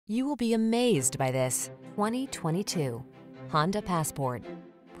You will be amazed by this 2022 Honda Passport.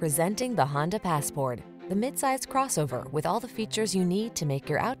 Presenting the Honda Passport, the midsize crossover with all the features you need to make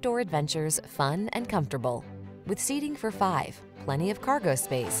your outdoor adventures fun and comfortable. With seating for 5, plenty of cargo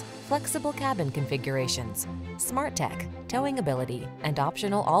space, flexible cabin configurations, smart tech, towing ability, and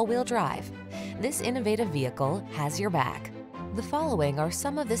optional all-wheel drive, this innovative vehicle has your back. The following are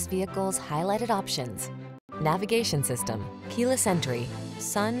some of this vehicle's highlighted options: navigation system, keyless entry,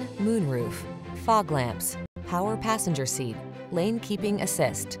 sun, moonroof, fog lamps, power passenger seat, lane keeping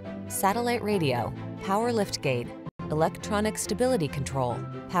assist, satellite radio, power liftgate, electronic stability control,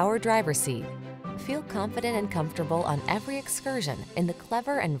 power driver seat. Feel confident and comfortable on every excursion in the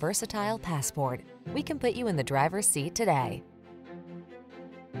clever and versatile Passport. We can put you in the driver's seat today.